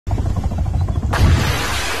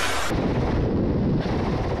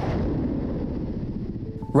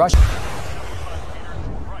Russia.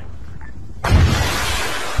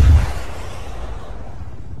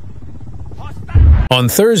 On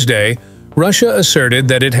Thursday, Russia asserted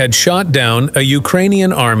that it had shot down a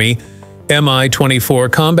Ukrainian Army Mi-24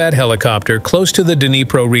 combat helicopter close to the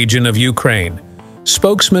Dnipro region of Ukraine.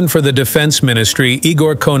 Spokesman for the Defense Ministry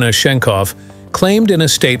Igor Konashenkov claimed in a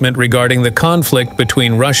statement regarding the conflict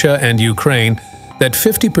between Russia and Ukraine that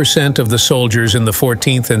 50% of the soldiers in the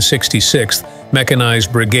 14th and 66th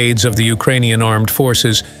mechanized brigades of the Ukrainian armed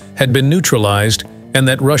forces had been neutralized and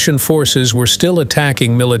that Russian forces were still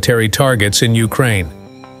attacking military targets in Ukraine.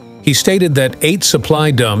 He stated that 8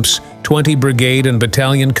 supply dumps, 20 brigade and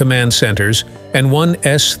battalion command centers, and 1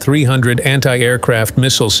 S-300 anti-aircraft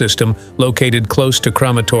missile system located close to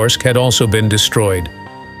Kramatorsk had also been destroyed.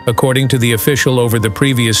 According to the official, over the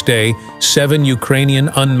previous day, 7 Ukrainian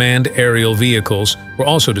unmanned aerial vehicles were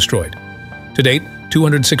also destroyed. To date,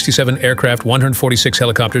 267 aircraft, 146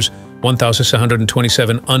 helicopters,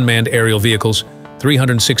 1,727 unmanned aerial vehicles,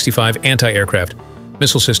 365 anti-aircraft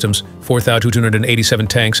missile systems, 4,287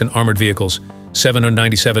 tanks and armored vehicles,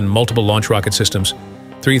 797 multiple launch rocket systems,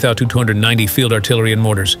 3,290 field artillery and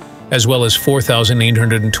mortars, as well as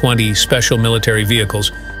 4,820 special military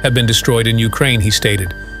vehicles have been destroyed in Ukraine, he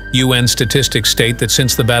stated. UN statistics state that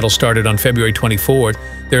since the battle started on February 24th,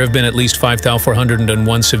 there have been at least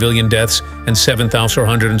 5,401 civilian deaths and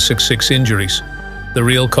 7,466 injuries. The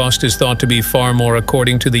real cost is thought to be far more.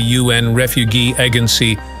 According to the UN Refugee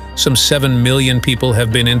Agency, some 7 million people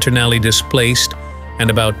have been internally displaced and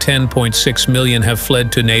about 10.6 million have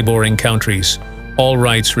fled to neighboring countries. All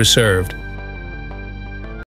rights reserved.